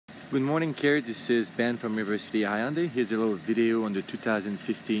Good morning, Kerry. This is Ben from River City Hyundai. Here's a little video on the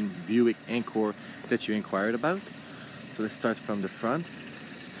 2015 Buick Encore that you inquired about. So let's start from the front.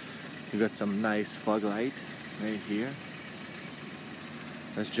 You got some nice fog light right here.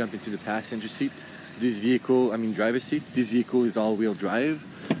 Let's jump into the passenger seat. This vehicle, driver's seat. This vehicle is all-wheel drive.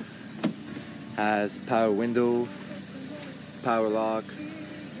 Has power window, power lock,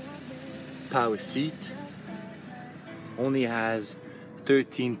 power seat. Only has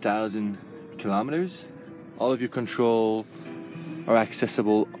 13,000 kilometers. All of your control are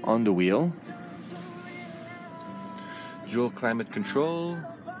accessible on the wheel. Dual climate control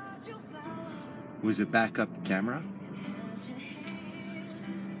with a backup camera.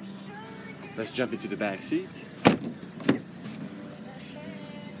 Let's jump into the back seat. It's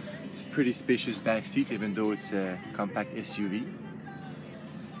a pretty spacious back seat, even though it's a compact SUV.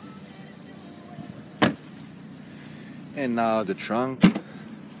 And now the trunk.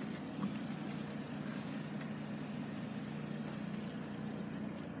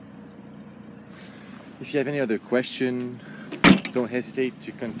 If you have any other question, don't hesitate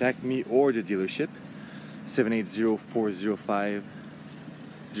to contact me or the dealership.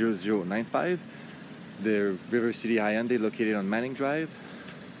 780-405-0095. The River City Hyundai located on Manning Drive.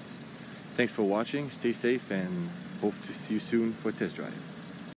 Thanks for watching, stay safe, and hope to see you soon for a test drive.